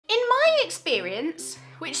experience,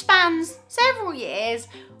 which spans several years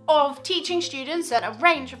of teaching students at a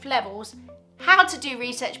range of levels how to do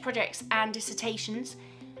research projects and dissertations,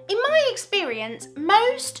 in my experience,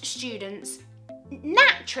 most students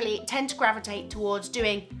naturally tend to gravitate towards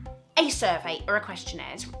doing a survey or a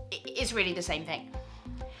questionnaire. It's really the same thing.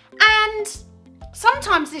 And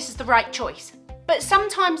sometimes this is the right choice, but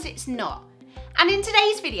sometimes it's not. And in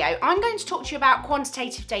today's video, I'm going to talk to you about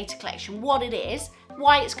quantitative data collection, what it is,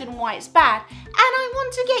 why it's good and why it's bad, and I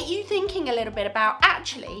want to get you thinking a little bit about,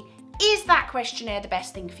 actually, is that questionnaire the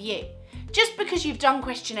best thing for you? Just because you've done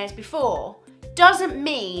questionnaires before doesn't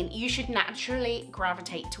mean you should naturally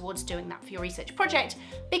gravitate towards doing that for your research project,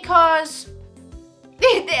 because,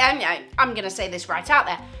 I'm going to say this right out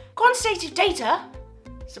there, quantitative data,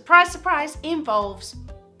 surprise, surprise, involves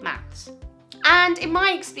maths. And in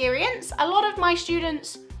my experience, a lot of my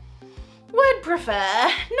students would prefer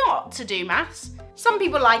not to do maths. Some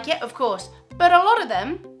people like it, of course, but a lot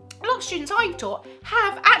of students I've taught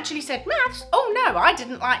have actually said, maths? Oh no, I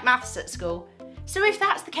didn't like maths at school. So if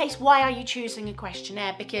that's the case, why are you choosing a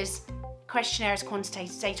questionnaire? Because questionnaire is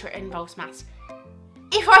quantitative data, it involves maths.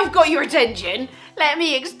 If I've got your attention, let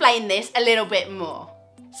me explain this a little bit more.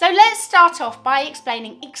 So let's start off by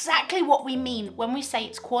explaining exactly what we mean when we say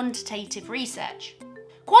it's quantitative research.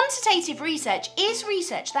 Quantitative research is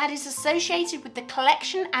research that is associated with the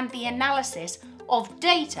collection and the analysis of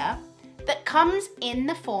data that comes in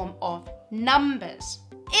the form of numbers.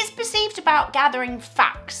 It's perceived about gathering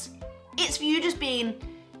facts. It's viewed as being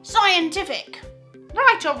scientific,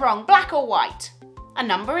 right or wrong, black or white. A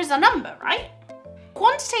number is a number, right?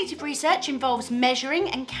 Quantitative research involves measuring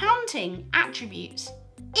and counting attributes.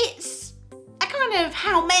 It's a kind of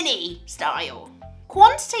how many style.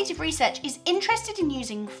 Quantitative research is interested in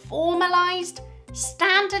using formalised,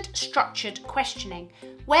 standard structured questioning,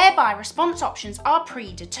 whereby response options are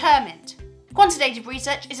predetermined. Quantitative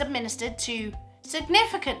research is administered to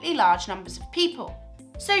significantly large numbers of people.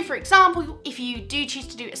 So for example, if you do choose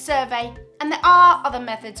to do a survey, and there are other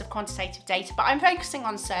methods of quantitative data, but I'm focusing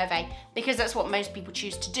on survey because that's what most people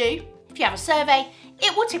choose to do. If you have a survey,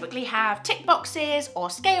 it will typically have tick boxes or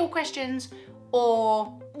scale questions or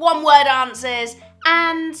one-word answers,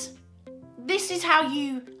 and this is how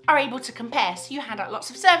you are able to compare. So you hand out lots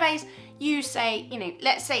of surveys, you say,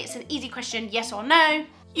 let's say it's an easy question, yes or no.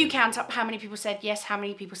 You count up how many people said yes, how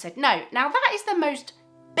many people said no. Now that is the most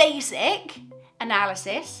basic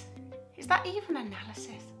analysis. Is that even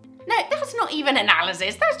analysis? No, that's not even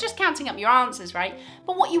analysis. That's just counting up your answers, right?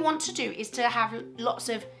 But what you want to do is to have lots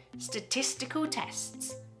of statistical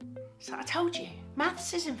tests. So I told you,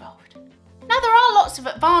 maths is involved. Now there are lots of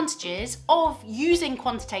advantages of using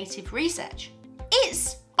quantitative research.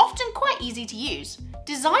 It's often quite easy to use.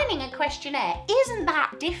 Designing a questionnaire isn't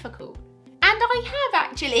that difficult. And I have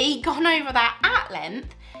actually gone over that at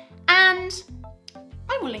length, and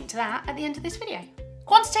I will link to that at the end of this video.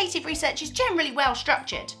 Quantitative research is generally well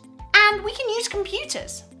structured, and we can use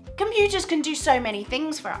computers. Computers can do so many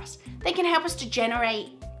things for us. They can help us to generate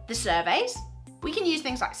the surveys. We can use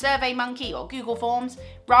things like SurveyMonkey or Google Forms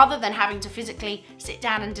rather than having to physically sit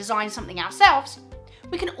down and design something ourselves.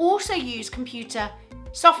 We can also use computer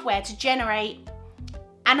software to generate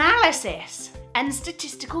analysis and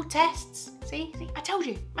statistical tests. See, I told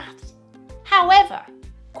you, maths. However,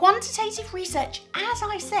 quantitative research, as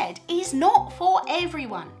I said, is not for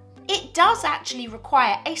everyone. It does actually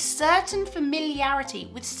require a certain familiarity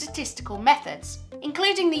with statistical methods,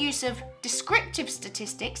 including the use of descriptive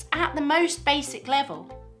statistics at the most basic level.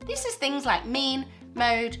 This is things like mean,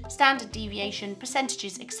 mode, standard deviation,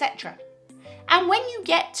 percentages, etc. And when you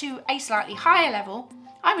get to a slightly higher level,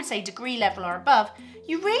 I would say degree level or above,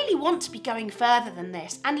 you really want to be going further than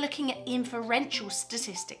this and looking at inferential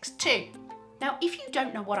statistics too. Now, if you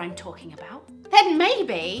don't know what I'm talking about, then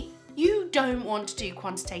maybe you don't want to do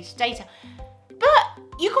quantitative data. But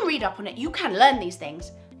you can read up on it, you can learn these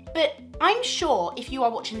things. But I'm sure if you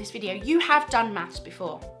are watching this video, you have done maths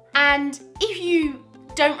before. And if you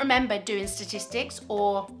don't remember doing statistics,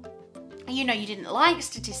 or you didn't like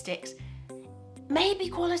statistics, maybe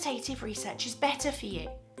qualitative research is better for you.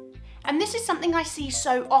 And this is something I see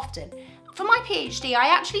so often. For my PhD, I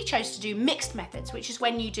actually chose to do mixed methods, which is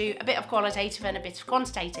when you do a bit of qualitative and a bit of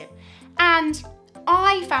quantitative. And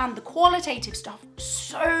I found the qualitative stuff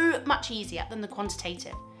so much easier than the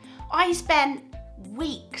quantitative. I spent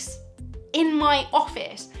weeks in my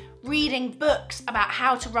office reading books about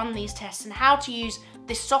how to run these tests and how to use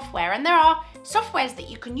this software. And there are softwares that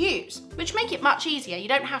you can use, which make it much easier. You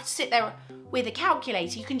don't have to sit there with a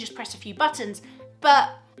calculator, you can just press a few buttons, but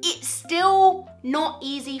it's still not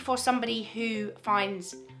easy for somebody who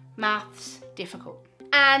finds maths difficult.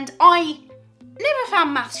 And I never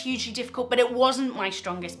found maths hugely difficult, but it wasn't my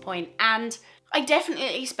strongest point. And I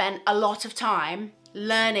definitely spent a lot of time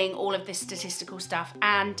learning all of this statistical stuff.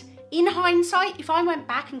 And in hindsight, if I went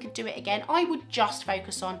back and could do it again, I would just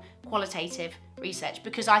focus on qualitative research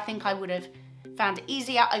because I think I would have found it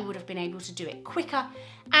easier. I would have been able to do it quicker.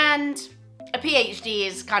 And a PhD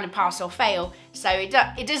is kind of pass or fail, so it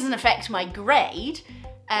doesn't affect my grade.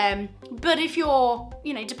 But if you're,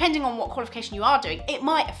 depending on what qualification you are doing, it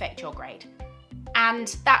might affect your grade.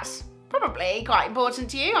 And that's probably quite important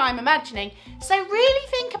to you, I'm imagining. So really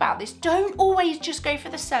think about this. Don't always just go for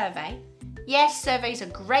the survey. Yes, surveys are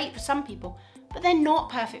great for some people, but they're not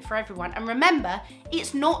perfect for everyone. And remember,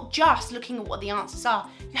 it's not just looking at what the answers are.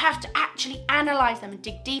 You have to actually analyse them and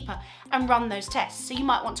dig deeper and run those tests. So you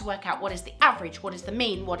might want to work out what is the average, what is the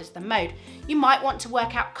mean, what is the mode. You might want to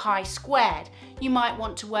work out chi-squared. You might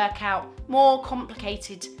want to work out more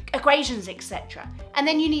complicated equations, etc. And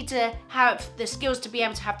then you need to have the skills to be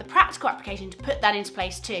able to have the practical application to put that into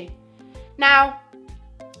place too. Now,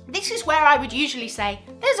 this is where I would usually say,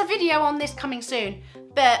 there's a video on this coming soon,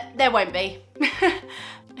 but there won't be.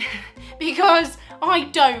 Because I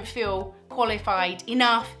don't feel qualified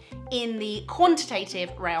enough in the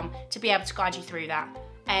quantitative realm to be able to guide you through that.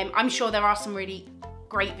 I'm sure there are some really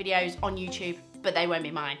great videos on YouTube, but they won't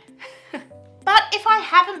be mine. But if I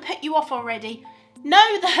haven't put you off already,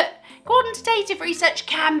 know that quantitative research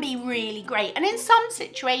can be really great, and in some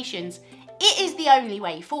situations, it is the only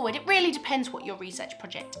way forward. It really depends what your research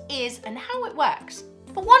project is and how it works.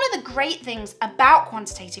 But one of the great things about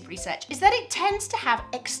quantitative research is that it tends to have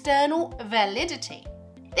external validity.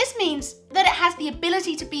 This means that it has the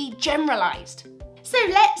ability to be generalized. So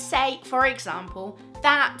let's say, for example,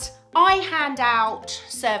 that I hand out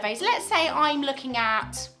surveys. Let's say I'm looking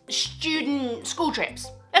at student school trips.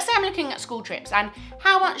 Let's say I'm looking at school trips and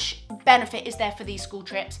how much benefit is there for these school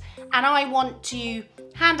trips, and I want to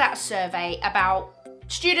hand out a survey about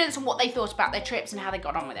students and what they thought about their trips and how they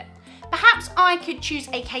got on with it. Perhaps I could choose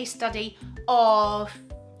a case study of,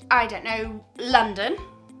 I don't know, London,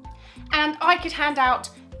 and I could hand out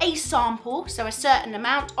a sample, so a certain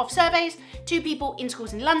amount of surveys to people in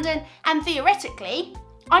schools in London, and theoretically,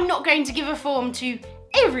 I'm not going to give a form to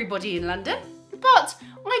everybody in London, but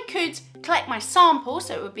I could collect my sample,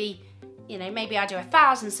 so it would be, maybe I do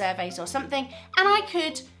 1,000 surveys or something, and I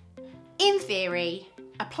could, in theory,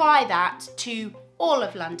 apply that to all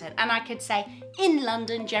of London. And I could say, in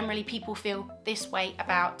London, generally people feel this way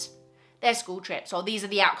about their school trips, or these are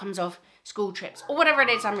the outcomes of school trips, or whatever it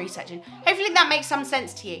is I'm researching. Hopefully that makes some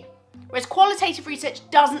sense to you. Whereas qualitative research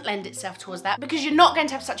doesn't lend itself towards that because you're not going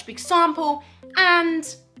to have such a big sample,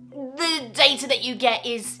 and the data that you get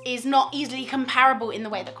is not easily comparable in the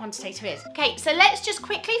way that quantitative is. Okay, so let's just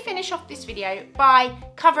quickly finish off this video by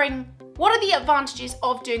covering what are the advantages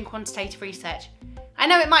of doing quantitative research. I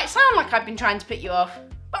know it might sound like I've been trying to put you off,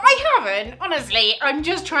 but I haven't, honestly. I'm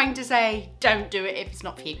just trying to say, don't do it if it's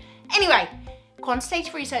not for you. Anyway,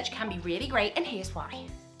 quantitative research can be really great, and here's why.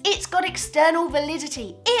 It's got external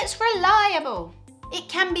validity. It's reliable. It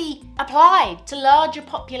can be applied to larger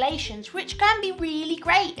populations, which can be really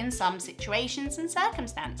great in some situations and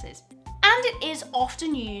circumstances. And it is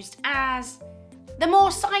often used as the more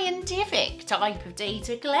scientific type of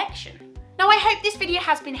data collection. Now, I hope this video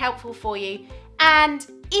has been helpful for you. And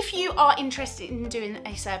if you are interested in doing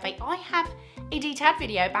a survey, I have a detailed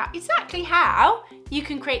video about exactly how you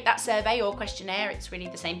can create that survey or questionnaire. It's really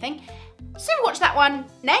the same thing. So watch that one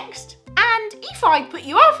next. And if I put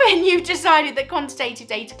you off and you've decided that quantitative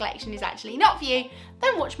data collection is actually not for you,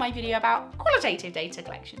 then watch my video about qualitative data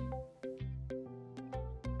collection.